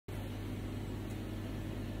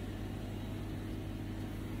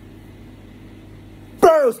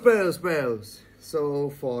Spells. So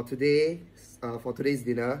for today's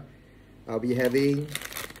dinner, I'll be having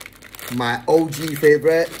my OG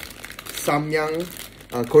favorite Samyang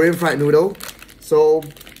Korean fried noodle. So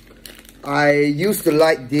I used to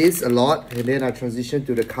like this a lot, and then I transitioned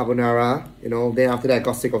to the carbonara. Then after that I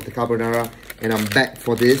got sick of the carbonara, and I'm back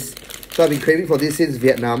for this. So I've been craving for this since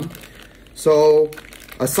Vietnam. So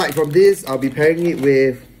aside from this, I'll be pairing it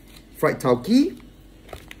with fried tauki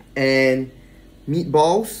and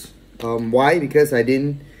meatballs. Why? Because I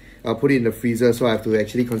didn't put it in the freezer, so I have to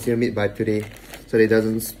actually consume it by today, so it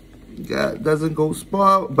doesn't go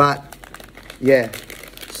spoil. But yeah,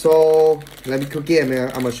 so let me cook it and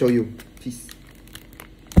I'm gonna show you. Peace.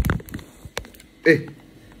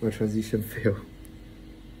 My transition failed.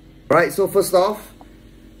 Alright, so first off,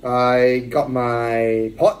 I got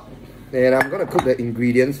my pot and I'm gonna cook the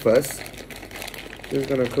ingredients first. Just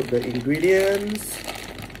gonna cook the ingredients.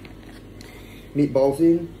 Meatballs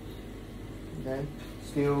in. Okay.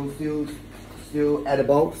 Still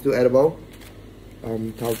edible.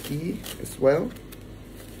 Tauki as well.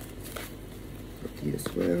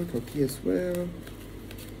 Tauki as well.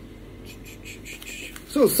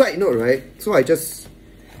 So side note, right? So I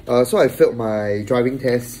failed my driving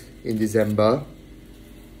test in December.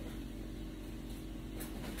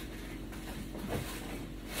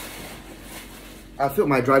 And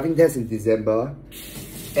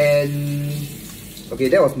okay,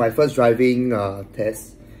 that was my first driving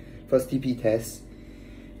test, first TP test.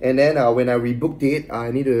 And then when I rebooked it,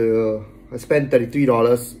 I spent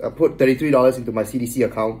 $33. I put $33 into my CDC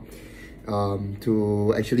account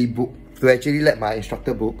to actually let my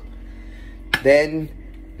instructor book. Then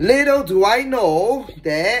little do I know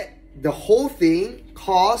that the whole thing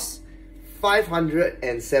cost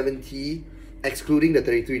 $570, excluding the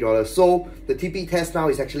 $33. So the TP test now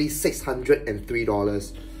is actually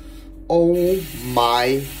 $603. Oh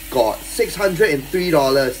my god,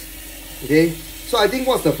 $603. Okay, so I think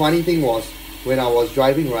what's the funny thing was when I was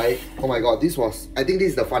driving, right? Oh my god, I think this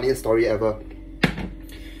is the funniest story ever.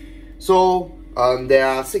 So there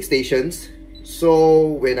are 6 stations. So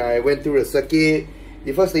when I went through the circuit,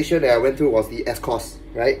 the first station that I went through was the S course,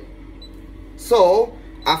 right? So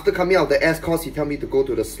after coming out of the S course, he told me to go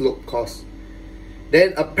to the slope course.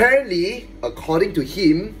 Then apparently, according to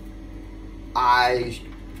him, I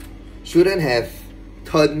shouldn't have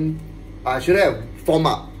formed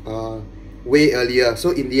up way earlier.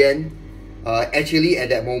 So in the end, actually at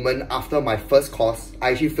that moment, after my first course,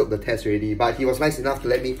 I actually failed the test already. But he was nice enough to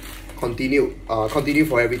let me continue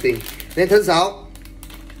for everything. Then it turns out,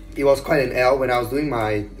 it was quite an L when I was doing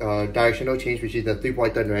my directional change, which is the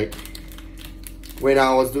 3-point turn, right? When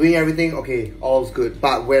I was doing everything, okay, all's good.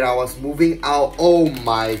 But when I was moving out, oh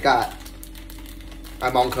my god,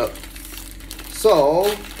 I'm on curb.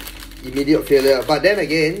 So, immediate failure. But then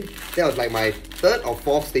again, that was like my 3rd or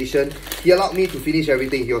 4th station. He allowed me to finish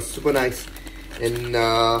everything. He was super nice. And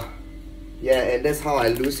yeah, and that's how I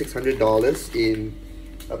lose $600 in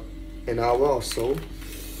an hour or so.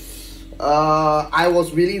 I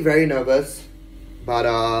was really very nervous. But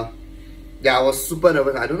yeah, I was super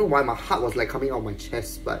nervous. I don't know why my heart was like coming out of my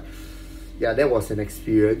chest, but yeah, that was an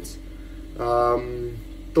experience.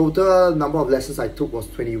 Total number of lessons I took was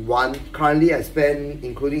 21. Currently, I spend,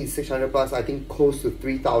 including 600 plus, I think close to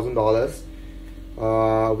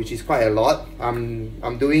 $3,000, which is quite a lot.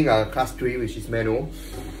 I'm doing a class 3, which is manual.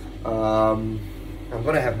 I'm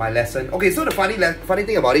gonna have my lesson. Okay, so the funny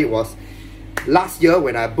thing about it was, last year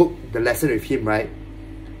when I booked the lesson with him, right,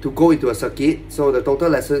 to go into a circuit, so the total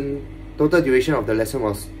duration of the lesson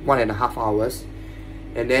was 1.5 hours,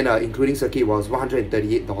 and then including circuit was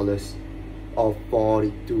 $138 or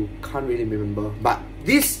 42, can't really remember. But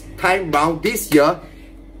this time round, this year,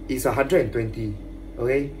 is 120.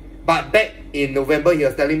 Okay, but back in November, he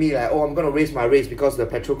was telling me like, oh, I'm gonna raise my rates because the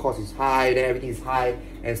petrol cost is high, then everything is high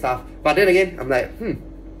and stuff. But then again, I'm like,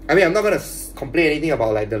 I mean, I'm not gonna complain anything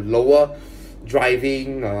about like the lower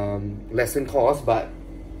driving lesson cost, but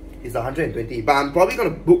it's 120. But I'm probably gonna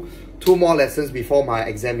book 2 more lessons before my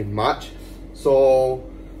exam in March, so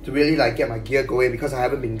to really like get my gear going, because I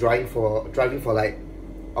haven't been driving for like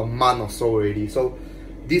a month or so already. So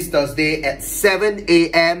this Thursday at 7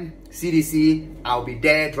 AM CDC, I'll be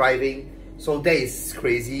there driving. So that is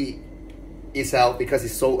crazy itself because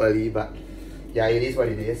it's so early, but yeah, it is what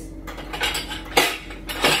it is.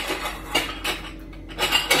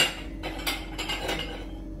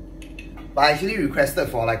 But I actually requested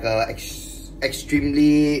for like a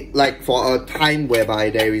extremely, like for a time whereby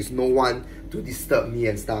there is no one to disturb me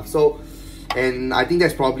and stuff. So, and I think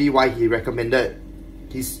that's probably why he recommended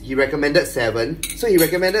 7. So he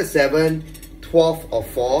recommended 7, 12 or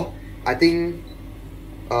 4. I think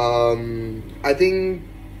I think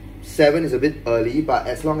 7 is a bit early, but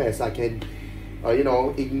as long as I can, you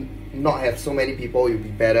know, not have so many people, it'll be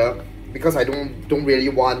better. Because I don't really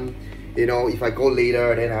want, you know, if I go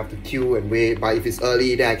later, then I have to queue and wait. But if it's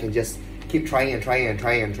early, then I can just keep trying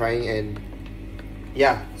and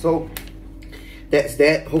yeah. So that's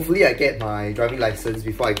that. Hopefully, I get my driving license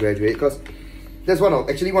before I graduate, because that's one of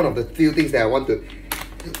the few things that I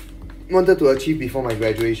wanted to achieve before my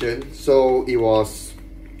graduation. So it was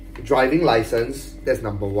driving license. That's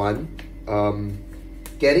number one.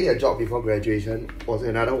 Getting a job before graduation was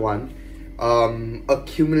another one.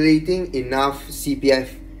 Accumulating enough CPF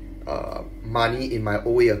money in my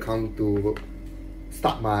OA account to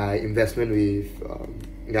start my investment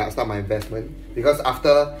because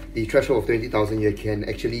after the threshold of 20,000 you can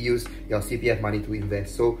actually use your CPF money to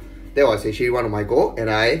invest. So that was actually one of my goals, and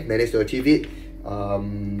I managed to achieve it. I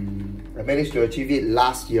managed to achieve it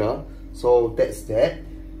last year, so that's that.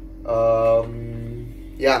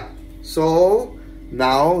 Yeah, so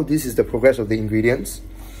now this is the progress of the ingredients.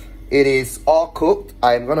 It is all cooked.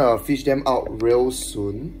 I'm gonna fish them out real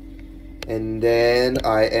soon. And then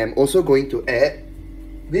I am also going to add,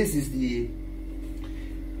 this is the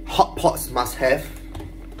hot pots must have,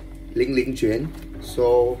 Ling Ling Juan.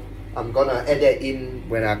 So I'm gonna add that in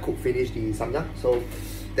when I finish the samyang. So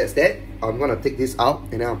that's that. I'm gonna take this out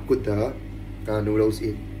and then I'll put the noodles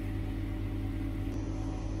in.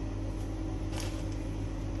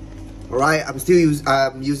 Alright,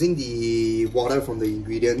 I'm using the water from the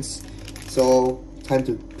ingredients. So time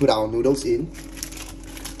to put our noodles in.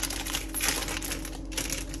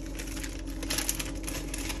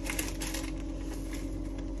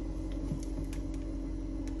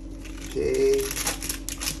 Okay.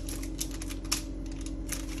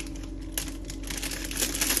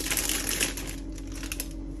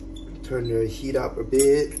 Turn the heat up a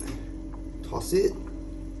bit. Toss it.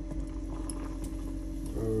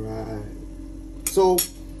 Alright. So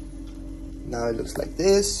now it looks like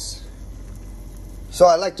this. So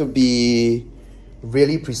I like to be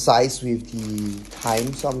really precise with the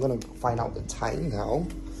time. So I'm gonna find out the time now.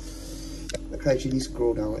 I can actually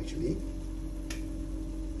scroll down actually.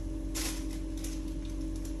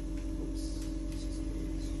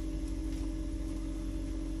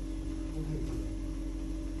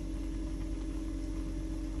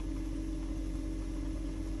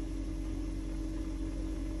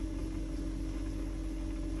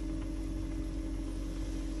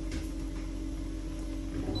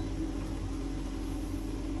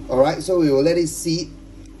 Alright, so we will let it sit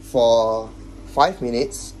for 5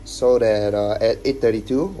 minutes, so that at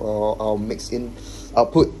 8:32 I'll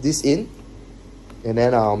put this in, and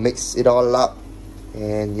then I'll mix it all up,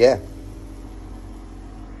 and yeah.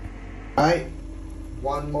 Alright,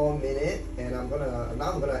 1 more minute, and I'm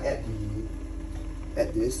gonna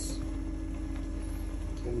add this.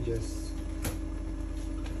 Let me just.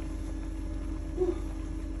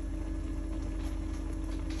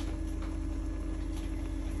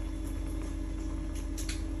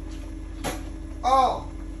 Oh!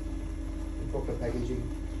 I broke the packaging.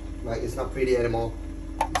 Like, it's not pretty anymore.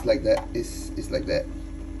 It's like that. It's like that.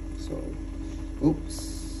 So,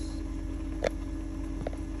 oops.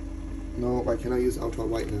 No, I cannot use ultra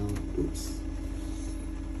white now. Oops.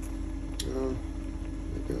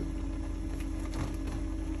 Okay.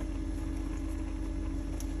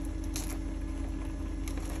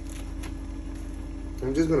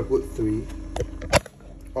 I'm just gonna put 3.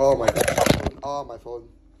 Oh my god. Oh my phone.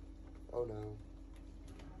 Oh no.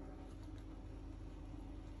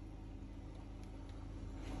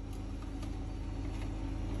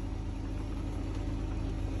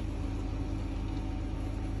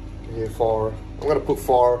 Okay, 4. I'm gonna put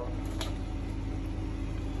 4.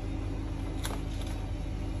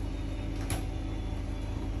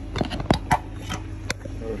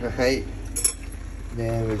 Alright.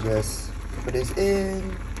 Then we just put this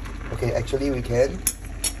in. Okay, actually we can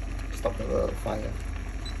stop the fire.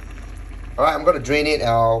 Alright, I'm gonna drain it and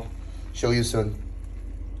I'll show you soon.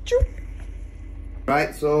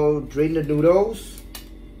 Alright, so drain the noodles.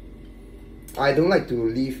 I don't like to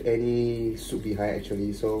leave any soup behind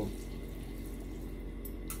actually, so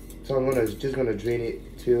I'm just gonna drain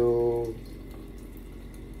it till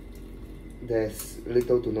there's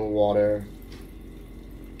little to no water.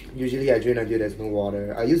 Usually I drain until there's no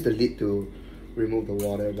water. I use the lid to remove the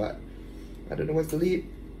water, but I don't know what's the lid.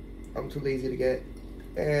 I'm too lazy to get.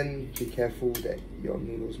 And be careful that your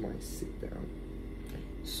noodles might sit down.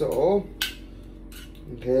 So,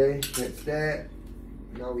 okay, that's that.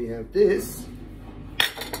 Now we have this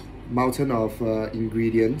mountain of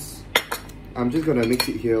ingredients. I'm just gonna mix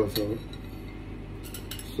it here also.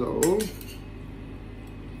 So,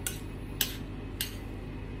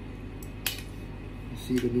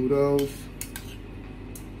 see the noodles.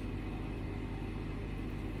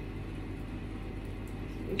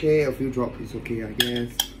 Okay, a few drops is okay, I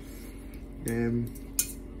guess.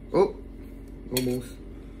 Oh, almost.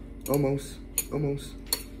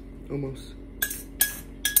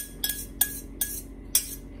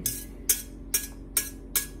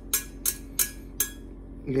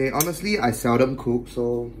 Okay, honestly, I seldom cook,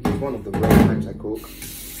 so it's one of the rare times I cook.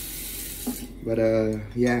 But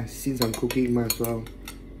yeah, since I'm cooking, might as well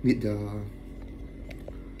meet the...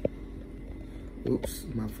 Oops,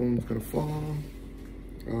 my phone's gonna fall.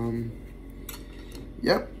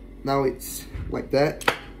 Yep, now it's like that.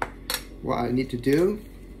 What I need to do,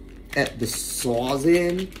 add the sauce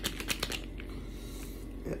in.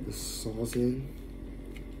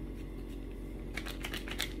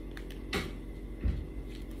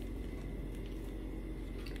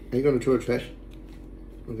 Are you gonna throw the trash?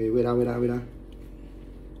 Okay, wait.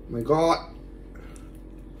 My god.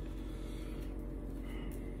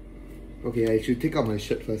 Okay, I should take out my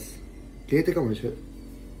shirt first. Can you take out my shirt?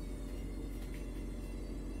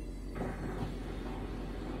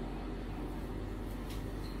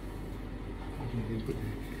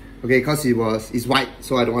 Okay, because it's white,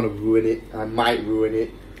 so I don't want to ruin it. I might ruin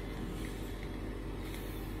it.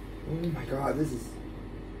 Oh my god, this is...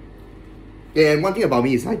 Yeah, and one thing about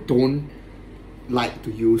me is I don't like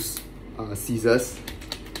to use scissors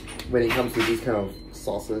when it comes to these kind of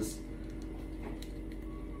sauces.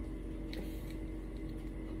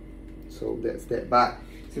 So that's that. But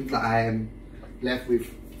seems like I am left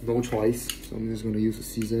with no choice, so I'm just going to use the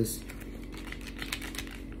scissors.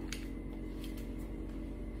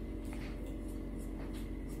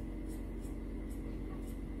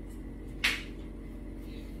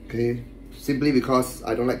 Okay, simply because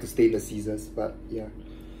I don't like to stain the scissors, but yeah.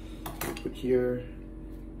 Put here,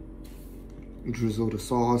 drizzle the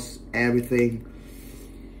sauce, everything.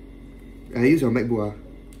 I use your MacBook.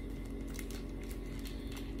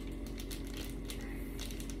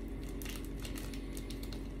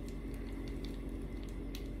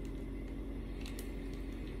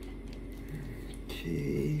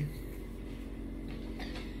 Okay.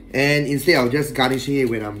 And instead of just garnishing it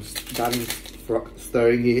when I'm done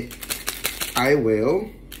stirring it, I will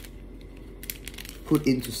put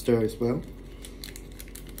into stir as well.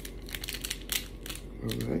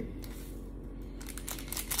 Alright.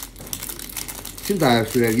 Seems like I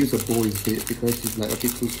should have used a bowl instead because it's like a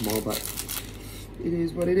bit too small, but it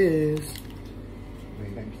is what it is.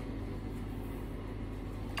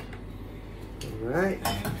 Alright.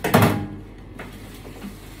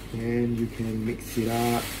 And you can mix it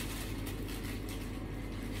up.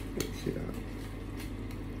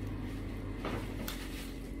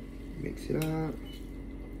 Mix it up.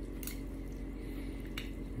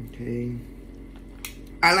 Okay.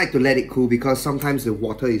 I like to let it cool because sometimes the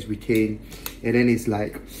water is retained and then it's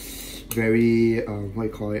like very, what do you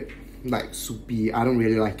call it? Like soupy. I don't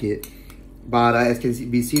really like it. But as can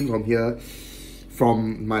be seen from here,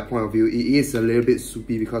 from my point of view, it is a little bit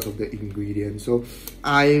soupy because of the ingredients. So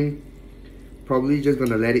I'm probably just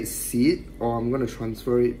gonna let it sit, or I'm gonna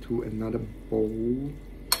transfer it to another bowl.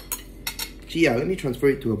 Gee, yeah, let me transfer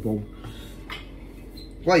it to a bowl.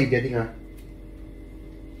 What are you getting, huh?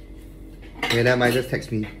 Okay, that might just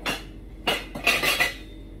text me.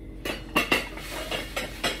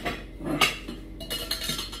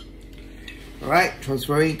 Alright,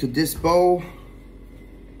 transferring to this bowl.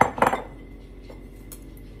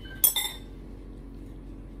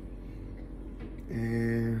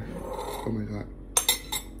 And oh my god.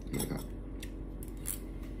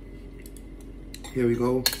 Here we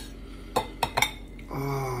go.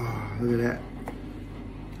 Ah, look at that.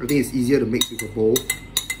 I think it's easier to mix with a bowl.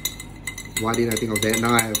 Why didn't I think of that?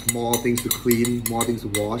 Now I have more things to clean, more things to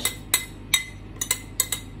wash.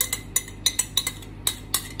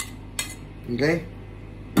 Okay,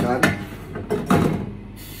 done.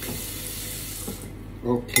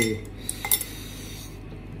 Okay.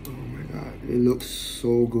 Oh my god, it looks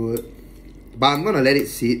so good. But I'm gonna let it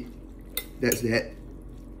sit. That's that.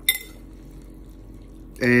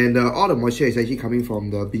 And all the moisture is actually coming from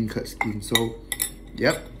the bean curd skin. So,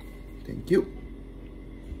 yep. Thank you.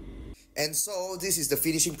 And so this is the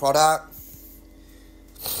finishing product.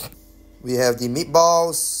 We have the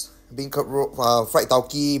meatballs, bean curd fried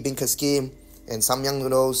tauki, bean curd skin, and samyang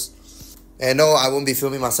noodles. And no, I won't be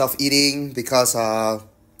filming myself eating because I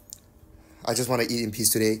just want to eat in peace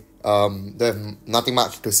today. There's nothing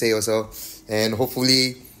much to say also. And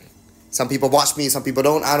hopefully some people watch me, some people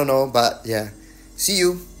don't, I don't know. But yeah, see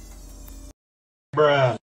you.